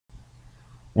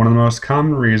One of the most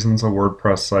common reasons a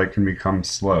WordPress site can become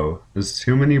slow is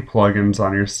too many plugins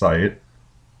on your site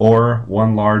or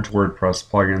one large WordPress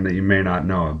plugin that you may not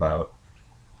know about.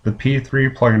 The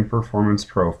P3 Plugin Performance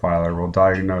Profiler will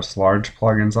diagnose large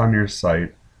plugins on your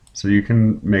site so you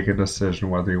can make a decision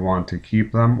whether you want to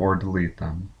keep them or delete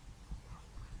them.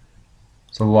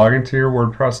 So log into your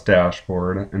WordPress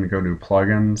dashboard and go to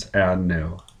Plugins, Add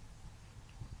New.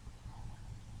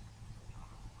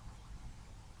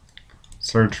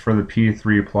 Search for the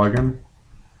P3 plugin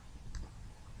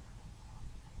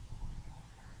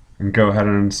and go ahead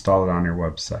and install it on your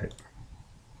website.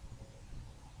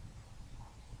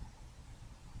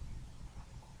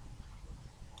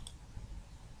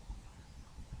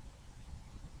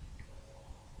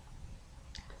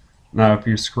 Now if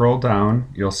you scroll down,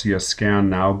 you'll see a Scan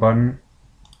Now button,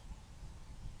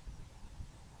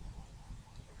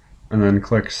 and then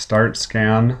click Start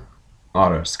Scan,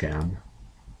 Auto Scan.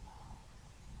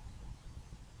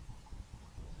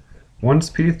 Once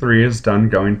P3 is done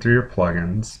going through your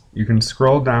plugins, you can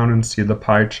scroll down and see the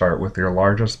pie chart with your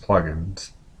largest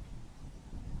plugins.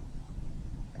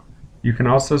 You can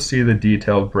also see the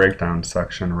detailed breakdown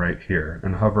section right here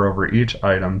and hover over each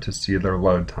item to see their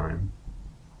load time.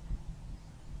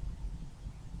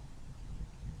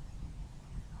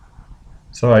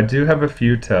 So I do have a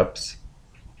few tips,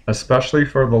 especially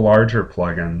for the larger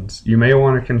plugins. You may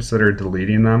want to consider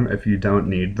deleting them if you don't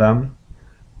need them,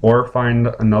 or find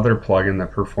another plugin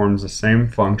that performs the same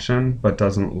function but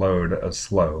doesn't load as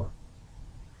slow.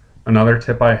 Another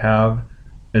tip I have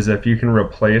is if you can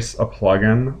replace a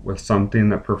plugin with something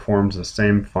that performs the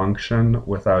same function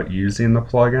without using the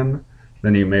plugin,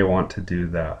 then you may want to do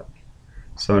that.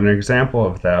 So an example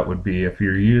of that would be if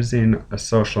you're using a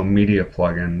social media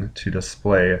plugin to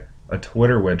display a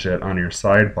Twitter widget on your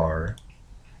sidebar,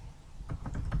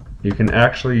 you can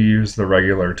actually use the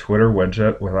regular Twitter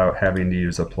widget without having to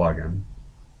use a plugin.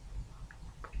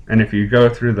 And if you go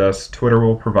through this, Twitter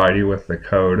will provide you with the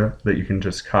code that you can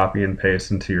just copy and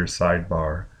paste into your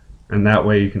sidebar. And that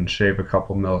way you can shave a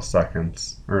couple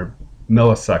milliseconds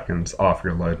off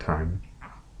your load time.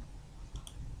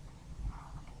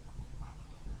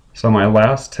 So my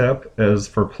last tip is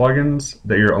for plugins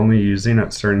that you're only using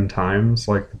at certain times,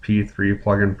 like the P3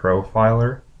 Plugin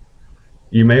Profiler.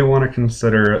 You may want to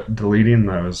consider deleting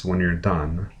those when you're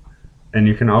done. And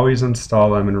you can always install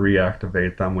them and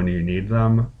reactivate them when you need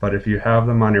them, but if you have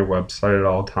them on your website at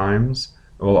all times,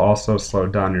 it will also slow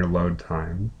down your load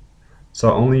time.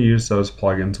 So only use those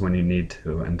plugins when you need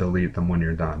to and delete them when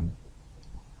you're done.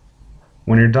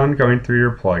 When you're done going through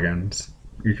your plugins,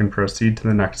 you can proceed to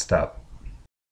the next step.